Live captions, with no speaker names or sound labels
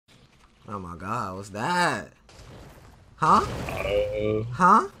Oh my god, what's that? Huh?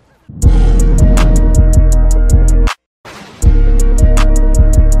 Huh?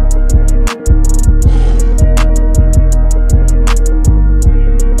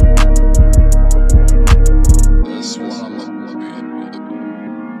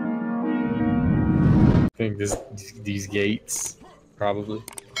 I think these gates, probably.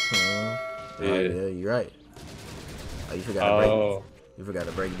 Yeah. Oh yeah, you're right. Oh, you forgot to break. You forgot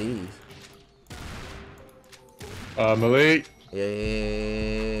to break these. Malik.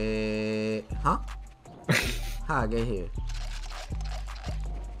 Yeah. Huh? How I get here?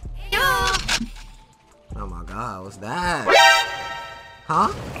 Oh my god, what's that?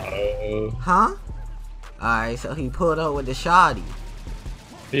 Huh? Huh? Alright, so he pulled up with the shoddy.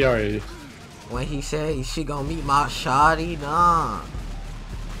 He already. When he said she gonna meet my shoddy, nah.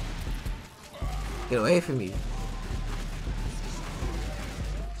 Get away from me.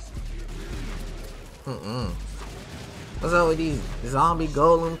 What's up with these zombie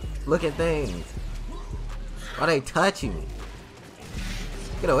golem looking things? Why they touching me?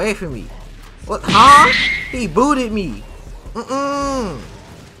 Get away from me. What? Huh? He booted me. What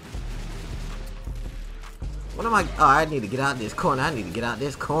am I? Oh, I need to get out this corner. I need to get out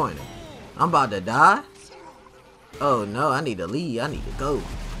this corner. I'm about to die. Oh no, I need to leave. I need to go.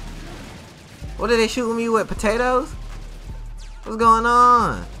 What are they shooting me with? Potatoes? What's going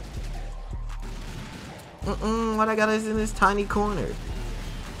on? What I got is in this tiny corner.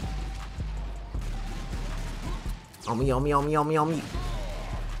 On me, on me, on me, on me, on me.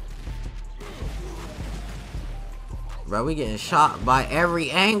 Bro, we getting shot by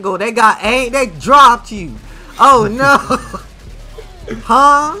every angle. They got aim. They dropped you. Oh no.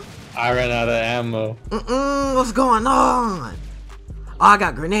 Huh? I ran out of ammo. What's going on? Oh, I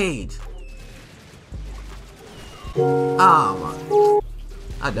got grenades. Oh my.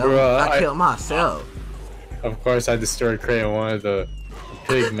 I don't. Bruh, I killed myself. Of course, I destroyed crate and one of the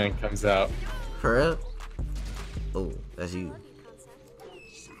pigmen comes out. For real? Oh, that's you.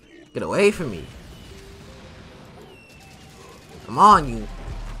 Get away from me. I'm on you.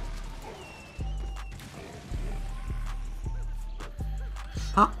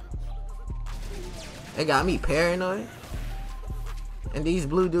 Huh? They got me paranoid. And these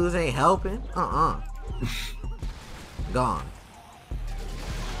blue dudes ain't helping? Gone.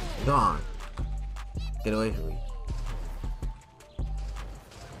 Gone. Get away from me.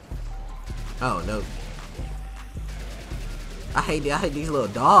 Oh no. I hate these little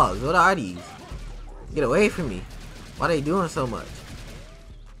dogs. What are these? Get away from me. Why they doing so much?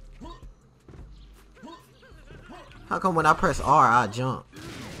 How come when I press R I jump?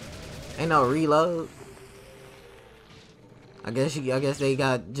 Ain't no reload. I guess they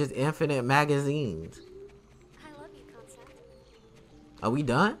got just infinite magazines. I love you, concept. Are we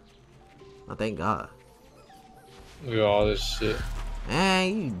done? Oh, thank God. Look at all this shit.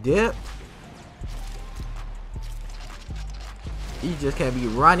 Man, you dipped. You just can't be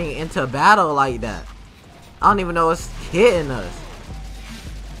running into battle like that. I don't even know what's hitting us.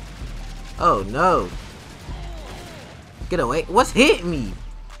 Oh no. Get away. What's hitting me?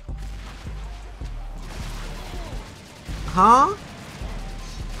 Huh?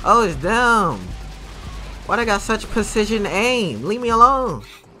 Oh, it's them. Why they got such precision aim? Leave me alone.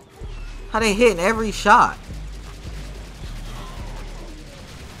 How they hitting every shot?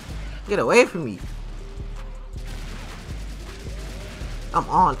 Get away from me. I'm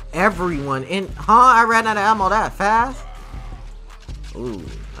on everyone in. Huh? I ran out of ammo that fast? Ooh,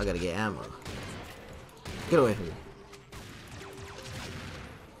 I gotta get ammo. Get away from me.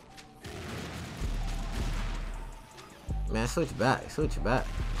 Man, switch back. Switch back.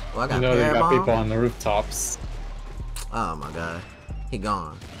 Oh, I got they got bomb? people on the rooftops. Oh my god. He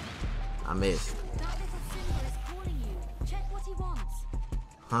gone. I missed.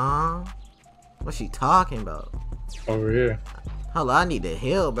 Huh? What's she talking about? Over here. Hello, I need to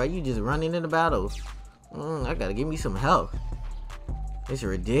heal, bro. You just running into battles. I gotta give me some health. It's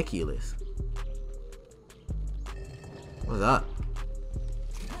ridiculous. What's up?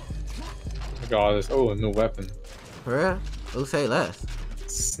 Look at all this. Oh, a new weapon. For real? Who say less?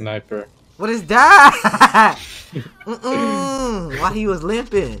 Sniper. What is that? Why he was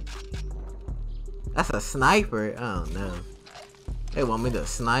limping? That's a sniper. I don't know. They want me to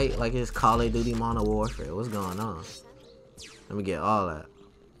snipe like it's Call of Duty Modern Warfare. What's going on? Let me get all that.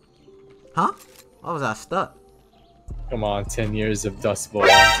 Huh? Why was I stuck? Come on, 10 years of Dust Bowl on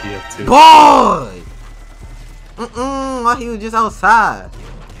TF2. Boy! Why he was just outside?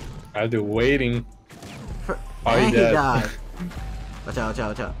 I do waiting. Oh, he died. Watch out, watch out,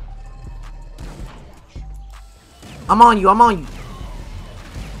 watch out. I'm on you, I'm on you.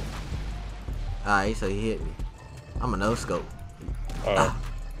 Alright, so he hit me. I'm a no scope.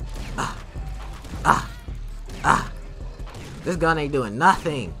 This gun ain't doing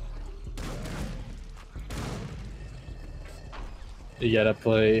nothing. You gotta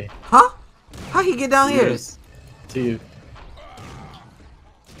play. Huh? How he get down here? To you.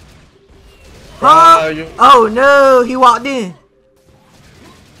 Huh? Oh no, he walked in.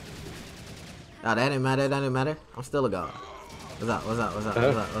 Oh, that didn't matter, that didn't matter. I'm still a god. What's up, what's up, what's up,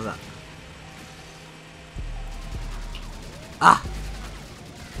 what's up, what's up? Ah!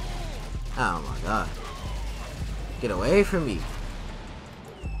 Oh my god. Get away from me.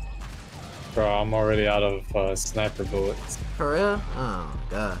 Bro, I'm already out of sniper bullets. For real? Oh my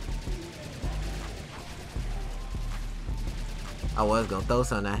god. I was gonna throw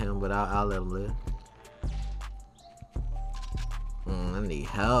something at him, but I'll let him live. I need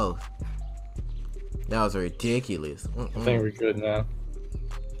health. That was ridiculous. I think we're good now.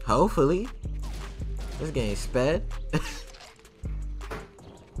 Hopefully. This game's sped.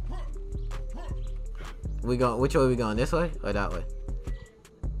 Which way we going? This way or that way?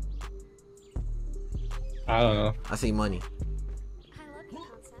 I don't know. I see money. I love you,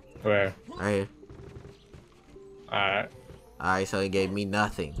 concept. Where? Right here. Alright. Alright, so it gave me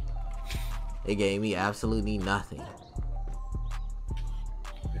nothing. It gave me absolutely nothing.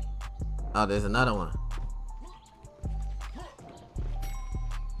 Oh, there's another one.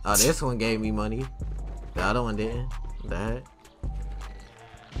 Oh, this one gave me money. The other one didn't. What the heck?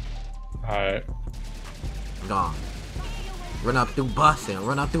 Alright. Gone. Run up through busing.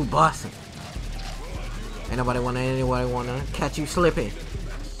 Run up through busing. Ain't nobody wanna catch you slipping.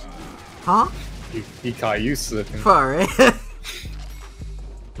 Huh? He caught you slipping. For it.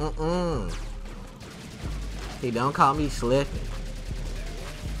 He don't call me slipping.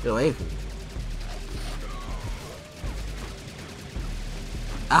 Get away from me.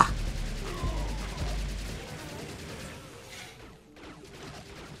 Ah.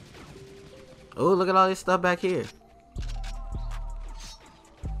 Oh, look at all this stuff back here.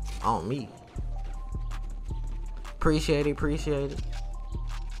 On me. Appreciate it, appreciate it.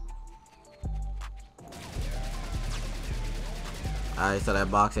 Alright, so that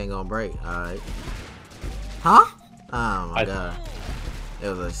box ain't gonna break. Alright. Huh? Oh my god. It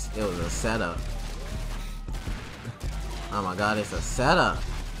was a setup. Oh my god, it's a setup.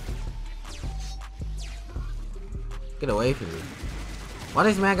 Get away from me. Why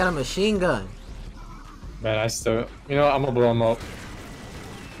this man got a machine gun? Man, I still... You know what? I'm gonna blow him up.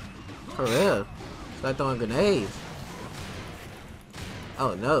 For real. Start throwing grenades.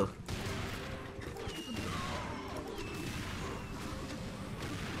 Oh no.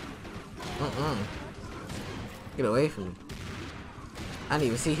 Get away from me. I didn't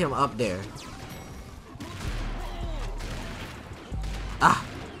even see him up there. Ah.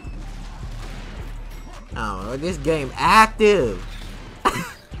 Oh, this game active.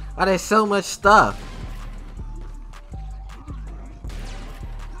 Why there's so much stuff?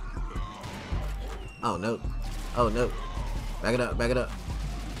 Oh no. Oh no. Back it up, back it up.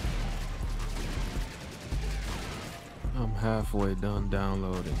 I'm halfway done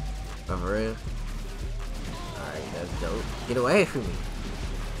downloading. Oh, for real? Alright, that's dope. Get away from me.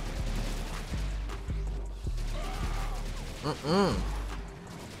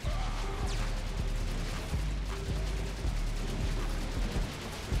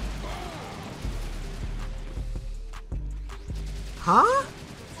 Huh?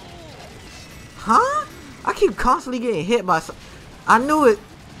 Huh? I keep constantly getting hit by some... I knew it.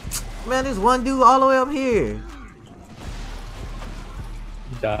 Man, there's one dude all the way up here.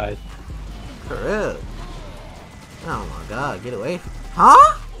 He died. For real. Oh my god, get away from...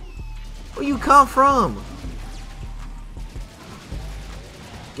 Huh? Where you come from?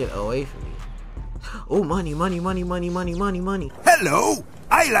 Get away from me. Oh, money, money, money, money, money, money, money. Hello,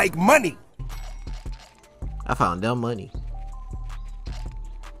 I like money. I found dumb money.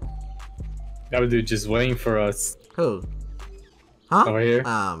 That dude just waiting for us. Who? Huh? Over here.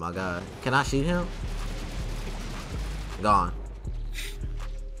 Oh my god. Can I shoot him? Gone.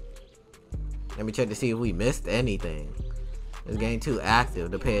 Let me check to see if we missed anything. This game too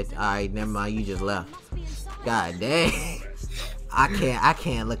active to pay it. Alright, never mind, you just left. God dang. I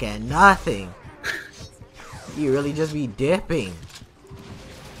can't look at nothing. You really just be dipping.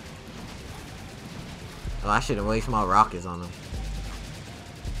 Oh, I shouldn't waste my rockets on them.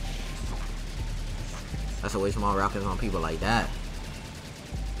 That's a waste of my rockets on people like that.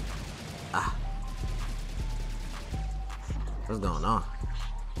 Ah. What's going on?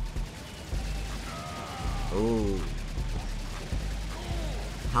 Ooh.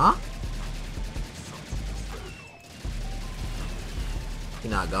 Huh? He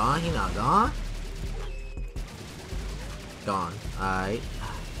not gone? He not gone? Gone. Alright.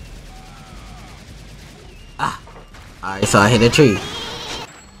 Ah. Alright, so I hit a tree.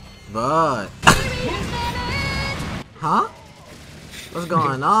 But. Huh? What's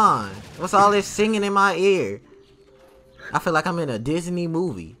going on? What's all this singing in my ear? I feel like I'm in a Disney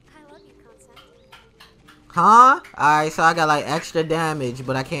movie. I love you, concept. Huh? Alright, so I got like extra damage,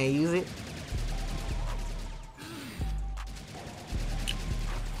 but I can't use it.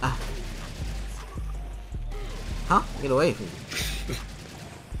 Ah. Huh? Get away from me.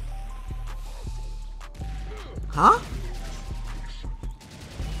 Huh?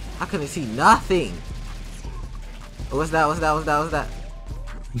 I couldn't see nothing. What's that? What's that? What's that? What's that?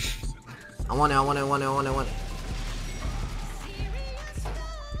 I want it, I want it, I want it, I want it, I want it.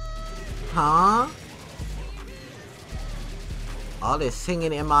 Huh? All this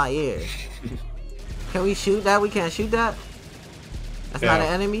singing in my ear. Can we shoot that? We can't shoot that? That's not an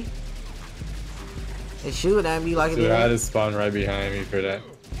enemy? It's shooting at me like it Dude, is. I had to spawn right behind me for that.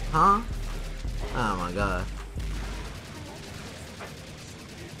 Huh? Oh my god.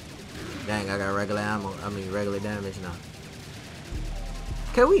 Dang, I got regular ammo. I mean regular damage now.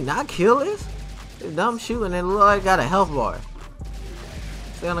 Can we not kill this? It's dumb shooting. It look like it got a health bar.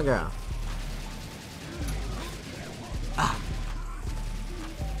 Stay on the ground. Ah.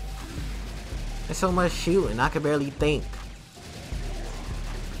 There's so much shooting. I can barely think.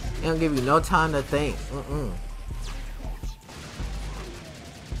 It don't give you no time to think.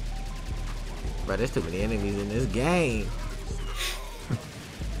 Bro, there's too many enemies in this game.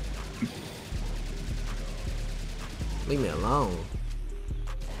 Leave me alone.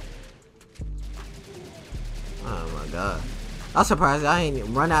 Oh my god. I'm surprised I ain't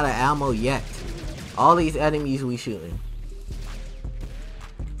run out of ammo yet. All these enemies we shooting.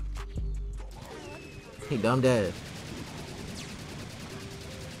 He dumb dead.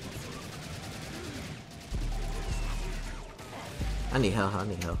 I need help, I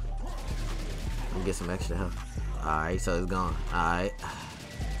need help. Let me get some extra help. Alright, so it's gone. Alright.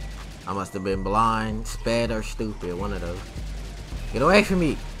 I must have been blind, sped, or stupid. One of those. Get away from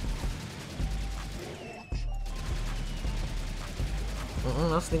me!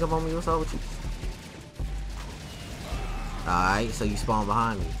 Don't sneak up on me. What's up with you? Alright, so you spawn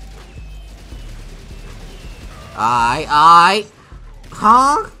behind me. Alright.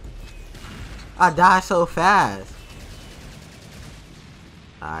 Huh? I died so fast.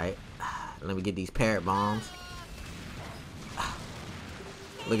 Alright. Let me get these parrot bombs.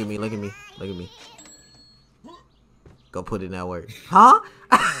 Look at me, look at me, look at me. Go put in that work. Huh?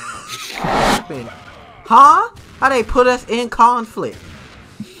 Huh? How they put us in conflict?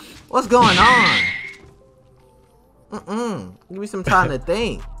 What's going on? Give me some time to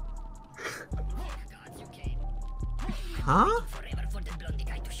think. Huh?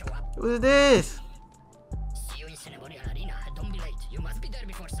 Who's this?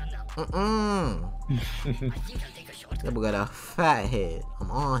 That boy got a fat head.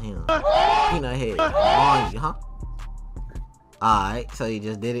 I'm on him. Peanut head. I'm on you, huh? Alright, so he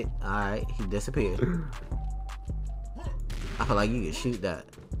just did it. Alright, he disappeared. I feel like you can shoot that.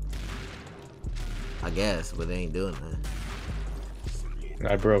 I guess, but they ain't doing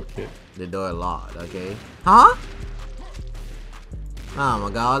that. I broke it. The door locked, okay? Huh? Oh my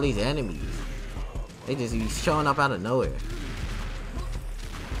god, all these enemies. They just be showing up out of nowhere.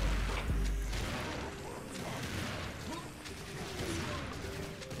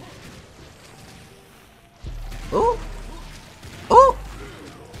 Ooh! Ooh!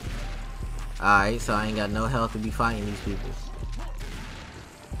 Alright, so I ain't got no health to be fighting these people.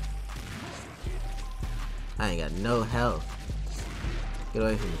 I ain't got no health. Get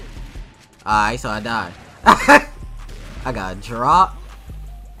away from me. Alright, so I died. I got dropped.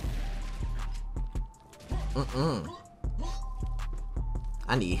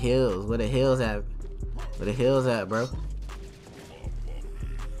 I need heals. Where the heals at? Where the heals at, bro?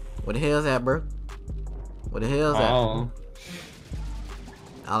 Where the heals at, bro? Where the heals at? Oh.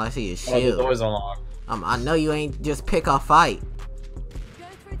 All I see is Oh, the shield. door's unlocked. I know you ain't just pick a fight. Go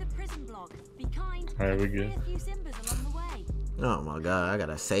through the prison block. Be kind. Alright, we good. Clear a few timbers along the way. Oh my god, I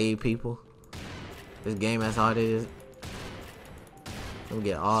gotta save people. This game, that's all it is. Let me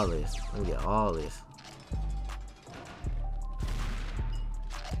get all this. Let me get all this.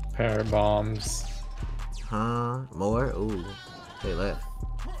 Pair bombs. Huh? More? Ooh. They left.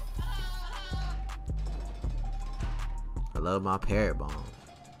 I love my parrot bomb.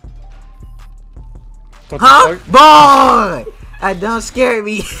 What the Huh? fuck? Boy! That don't scare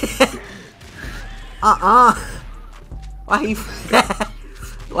me. Why he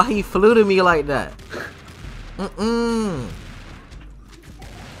why he flew to me like that?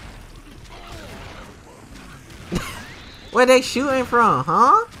 Where they shooting from,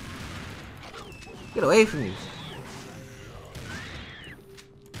 huh? Get away from me.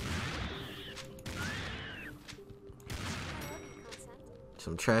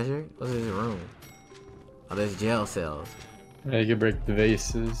 Some treasure? What's in this room? Oh, there's jail cells. Yeah, you can break the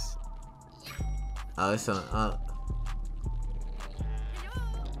vases. Oh, it's some.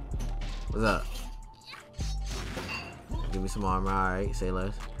 What's up? Give me some armor. Alright, say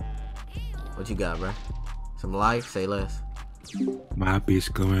less. What you got, bruh? Some life? Say less. My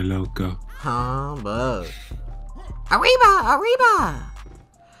bitch going loco. Huh, bug. Arriba! Arriba!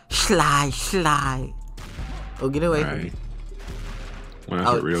 Slide, slide. Oh, get away from me. Right. When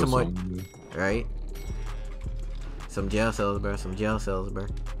that's a real some more. song. Right? Some jail cells, bruh. Some jail cells, bruh.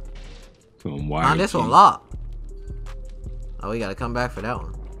 Some wild This one shit. locked. Oh, we gotta come back for that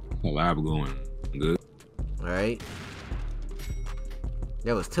one. Collab going good. Alright.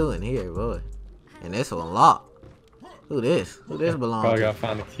 There was 2 in here, boy. And this one locked. Who this? Who this belong Probably to? gotta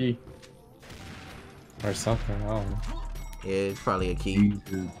find a key. Or something, I don't know. Yeah, it's probably a key.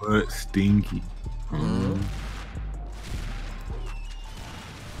 Jesus, but stinky. Mhm.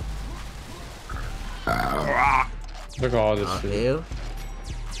 Look at all this Oh, shit. ew.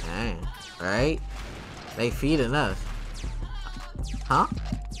 Dang. Right? They feeding us. Huh?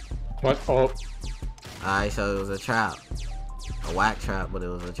 What? Oh, Alright, so it was a trap. A whack trap, but it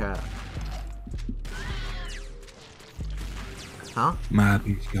was a trap. Huh? My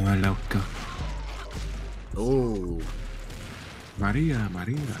bitch going loco. Ooh. Maria.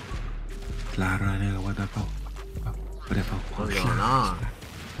 Claro, nigga, what the fuck? What the fuck? What's going on?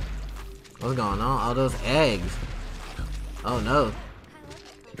 What's going on? All those eggs. Oh no.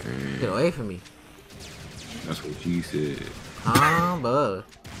 Get away from me. That's what she said. Huh, bud?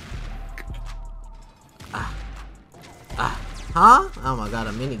 Huh? Oh my god,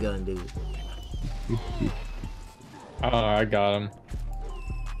 a minigun, dude. oh, I got him.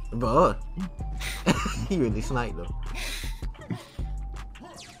 Bro. He really sniped though.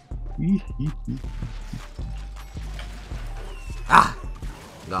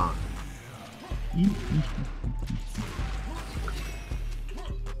 Gone.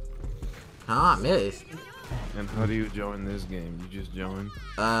 I missed. And how do you join this game? You just join?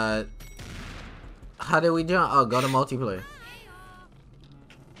 How did we jump? Oh, go to multiplayer.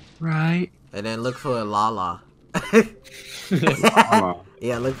 Right. And then look for Lala. Wow.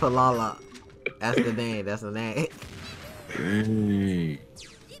 Yeah, look for Lala. That's the name. That's the name. Dang.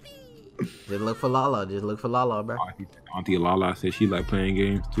 Just look for Lala. Just look for Lala, bro. Auntie Lala said she like playing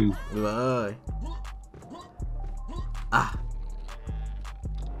games too. Boy.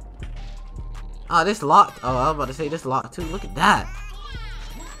 Oh, this locked. Oh, I was about to say this locked too. Look at that.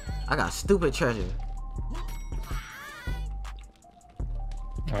 I got stupid treasure.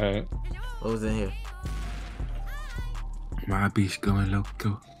 Alright. What was in here? My bitch going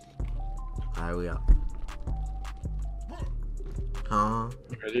loco. Alright, we out. Huh?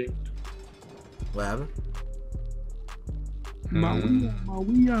 Ready? What happened?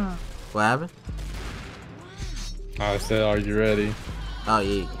 Maria. What happened? I said, are you ready? Oh,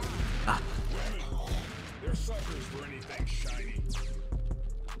 yeah.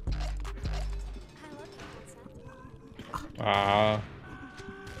 Ah.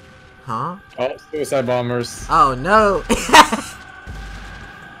 Huh? Oh, suicide bombers. Oh, no.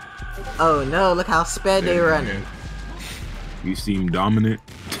 Oh, no. Look how sped they running. You seem dominant.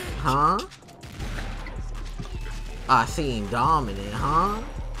 Huh? I seem dominant, huh?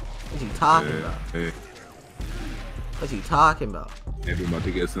 What you talking about? Hey, What you talking about? we about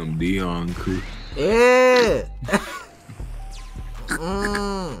to get some Dion crew. Yeah.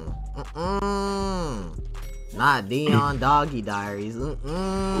 Not Dion Doggy Diaries.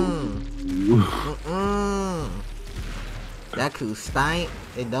 That cool stank.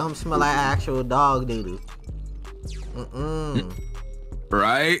 It don't smell like actual dog doo doo.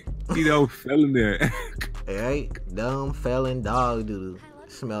 Right? You know, fell in there. Right? Dumb felon dog doo doo.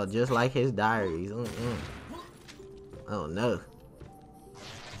 Smell just like his diaries. Oh no.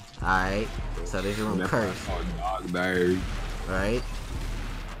 Alright. So this room cursed. Dog diary. Right?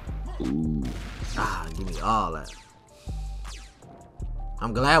 Ooh. Give me all that.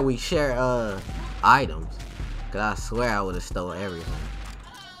 I'm glad we share items. Cause I swear I would have stole everything.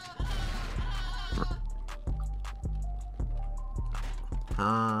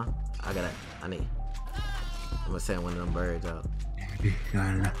 I'm gonna send one of them birds out.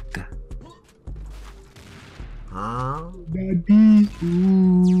 Huh?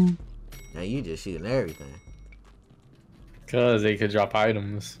 Now you just shooting everything. Cause they could drop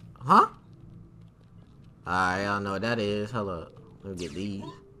items. Huh? Alright, I don't know what that is. Hold up. Let me get these.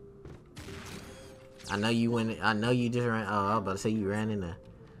 I know you went. I know you just ran. Oh, I was about to say you ran in there.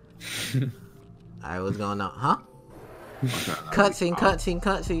 Alright, what's going on? Huh? Cutscene.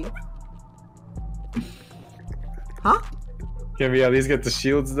 Huh? Can we at least get the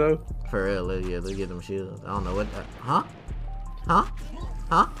shields though? For real, let's get them shields. I don't know what. Huh? Huh?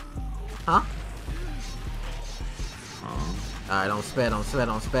 Huh? Huh? Alright, don't sped.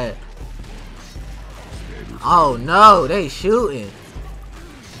 Oh no, they shooting.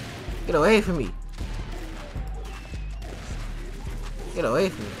 Get away from me. Get away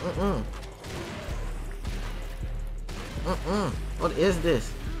from me. What is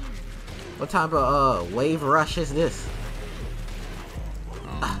this? What type of wave rush is this?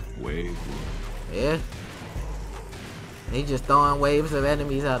 Wave. Yeah. They just throwing waves of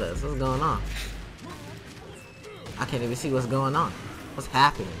enemies at us. What's going on? I can't even see what's going on. What's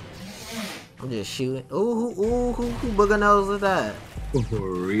happening? I'm just shooting. Ooh, who booger nose is that? For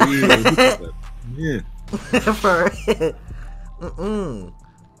real. Yeah. For real.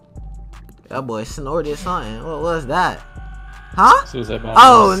 That boy snorted something. What was that? Huh? Suicide bombers.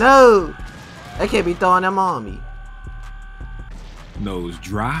 Oh no! They can't be throwing them on me. Nose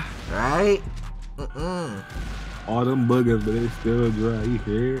dry. Right? All them boogers, but they still dry. You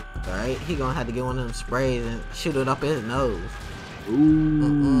hear it? Right? He gonna have to get one of them sprays and shoot it up his nose.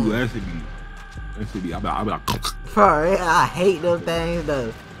 Ooh, that should be. I'm like, For real, I hate them things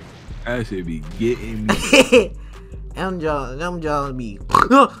though. that should be getting me. them jaws be.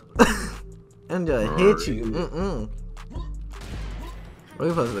 them jaws hit you. Where we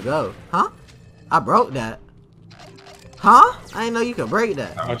supposed to go? Huh? I broke that. Huh? I didn't know you could break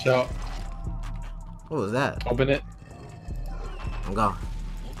that. Watch out. What was that? Open it. I'm gone.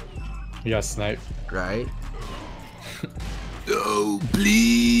 You got sniped. Right? No,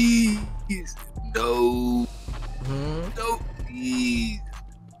 please. No. No, please.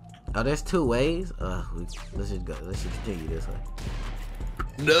 Oh, there's two ways? Let's just go. Let's just continue this way.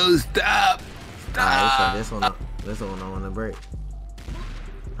 No, stop. Alright, so this one I want to break.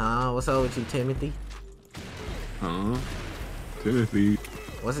 Huh? What's up with you, Timothy? Huh? Timothy.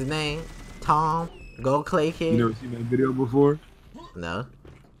 What's his name? Tom? Gold Clay Kid? You never seen that video before? No.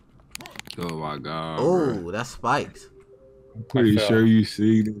 Oh my god. Oh, bro. that's spikes. I'm pretty sure you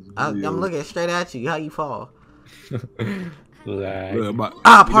see this video. I'm looking straight at you. How you fall? Lag. Look,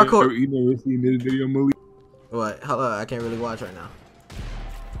 Parkour. You never seen this video, movie? What? Hold on, I can't really watch right now.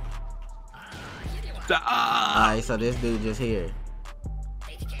 Stop. Alright, so this dude just here.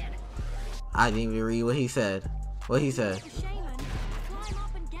 I didn't even read what he said. What he said? Shaman, climb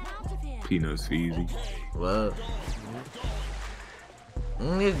up and get out of here. Peanuts Feezy. Well,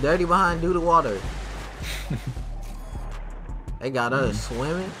 it's dirty behind due to water. They got us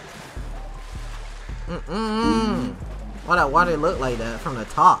swimming. Why that water look like that from the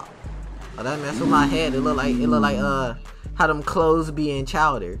top? Oh, that messed with my head. It look like how them clothes be in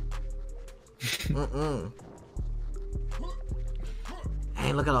chowder.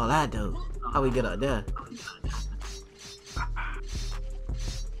 Hey, look at all that though. How we get up there?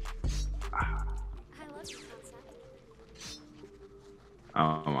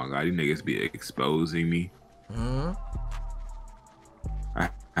 Oh my god, these niggas be exposing me.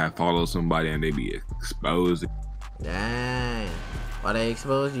 I follow somebody and they be exposing. Dang. Why they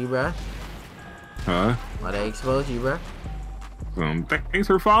expose you, bruh? Huh? Why they expose you, bruh? Thanks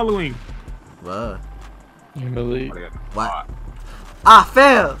for following. Bruh. You believe? What? I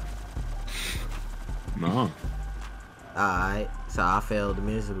fell! No. Alright, so I failed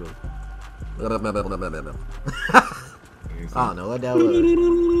miserably. I don't know what that was.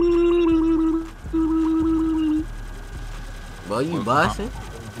 Boy, you busting?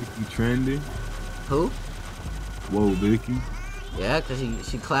 Vicky trending. Who? Whoa, Vicky. Yeah, cause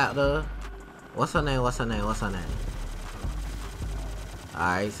she clapped her. What's her name? Alright,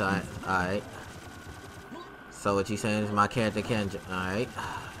 so alright. So what you saying is my character can't. Alright.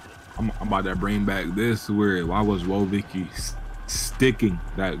 I'm about to bring back this where why was Whoa Vicky sticking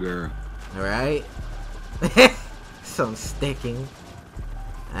that girl? Alright. Some sticking.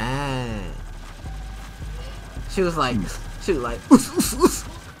 Ah. She was like. She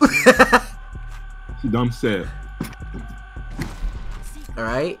dumb said.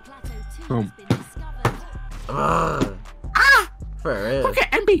 Alright. Plateau 2 has been discovered. For real. Pocket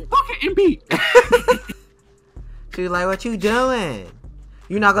MP. She was like, what you doing?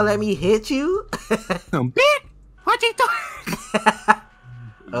 You not gonna let me hit you? What you doing?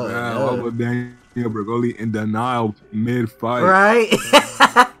 Oh, Nah, no. why was Daniel Bergoli in denial mid-fight? Right?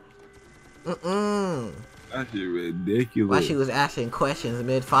 That shit ridiculous. Why she was asking questions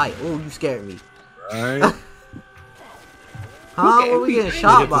mid-fight. Oh, you scared me. Right? Huh? What we getting You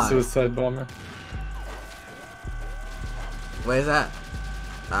shot hit the by? suicide bomber. Where's that?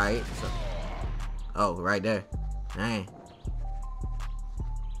 Alright. So, oh, right there. Dang.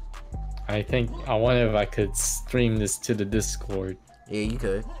 I wonder if I could stream this to the Discord. Yeah, you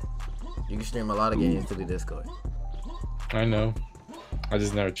could. You can stream a lot of games to the Discord. I know. I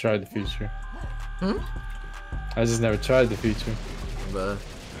just never tried the feature. Hmm? I just never tried the feature. But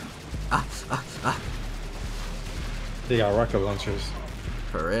They got rocket launchers.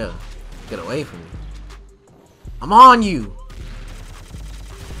 for real. Get away from me. I'm on you.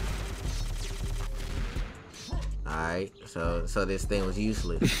 Alright, so this thing was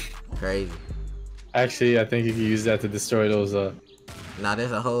useless. Crazy. Actually, I think you can use that to destroy those. Now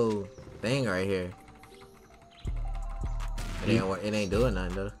there's a whole thing right here. It ain't doing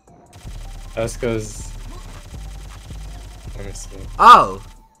nothing though. That's because. Let me see. Oh,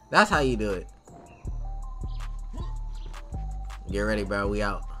 that's how you do it. Get ready, bro. We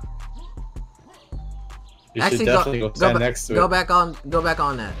out. You should definitely go stand next to it. Go back on that. Go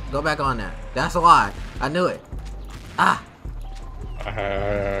back on that. That's why. I knew it. Ah.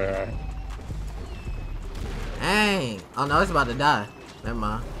 Dang. Oh no, it's about to die. Never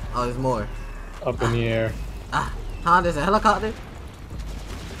mind. Oh, there's more. Up in the air. Ah. Huh? There's a helicopter?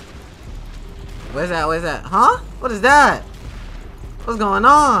 Where's that? Where's that? Huh? What is that? What's going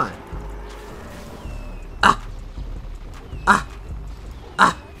on? Ah. Ah.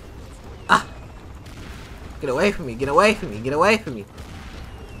 Ah. Ah. Get away from me. Get away from me. Get away from me.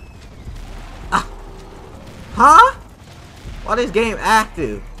 Ah. Huh? Why this game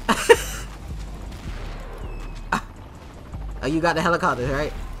active? Ah. Oh, you got the helicopters,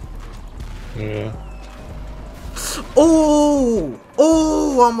 right? Yeah. Oh!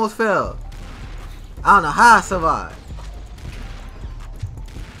 Oh! Almost fell. I don't know how I survived.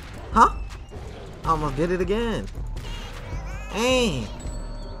 Huh? I almost did it again. Dang.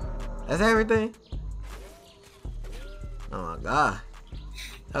 That's everything? Oh my god.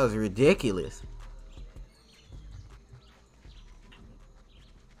 That was ridiculous.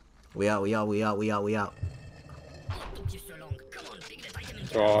 We out, we out, we out, we out, we out.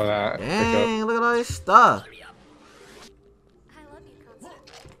 All that. Pick Dang, look at all this stuff. I love you, concert.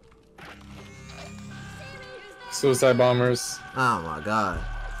 up. Suicide bombers. Oh my god.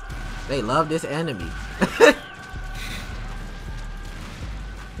 They love this enemy.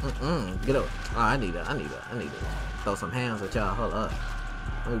 Get up. Oh, I need to throw some hands at y'all. Hold up.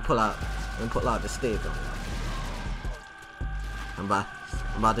 Let me pull out the stick on y'all. I'm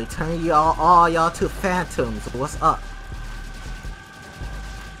about to turn all y'all to phantoms. What's up?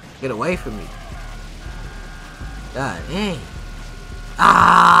 Get away from me. God dang.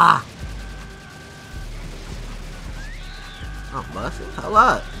 Ah! I'm busting. Hold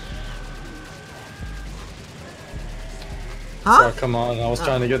up. Huh? Oh, come on. I was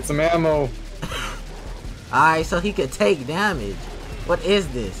trying to get some ammo. Alright, so he could take damage. What is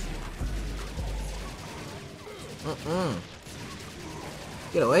this?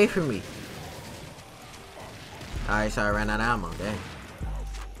 Get away from me. Alright, so I ran out of ammo. Dang.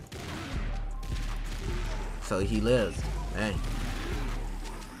 So he lives. Dang.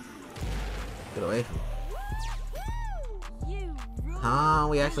 Get away from me. You rule. Huh?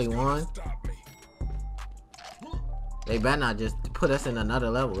 We actually won? They better not just put us in another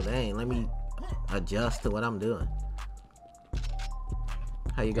level. Dang, let me adjust to what I'm doing.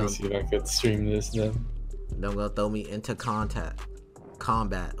 How you gonna Let's see if I could stream this then. Don't go throw me into combat.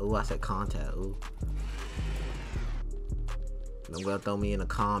 Ooh, I said contact. Ooh. Don't go throw me into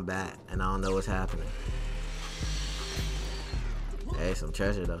combat and I don't know what's happening. Hey, some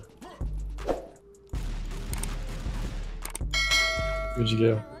treasure though. Where'd you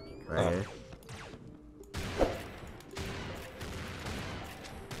go? Right here.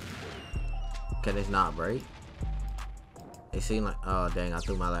 Can this not break? It seemed like, oh dang, I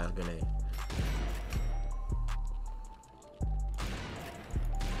threw my last grenade.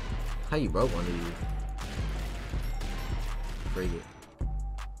 How you broke one of these? Freak it.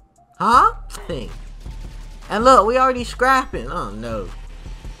 Huh? Thing. And look, we already scrapping. Oh no.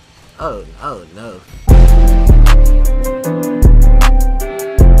 Oh no.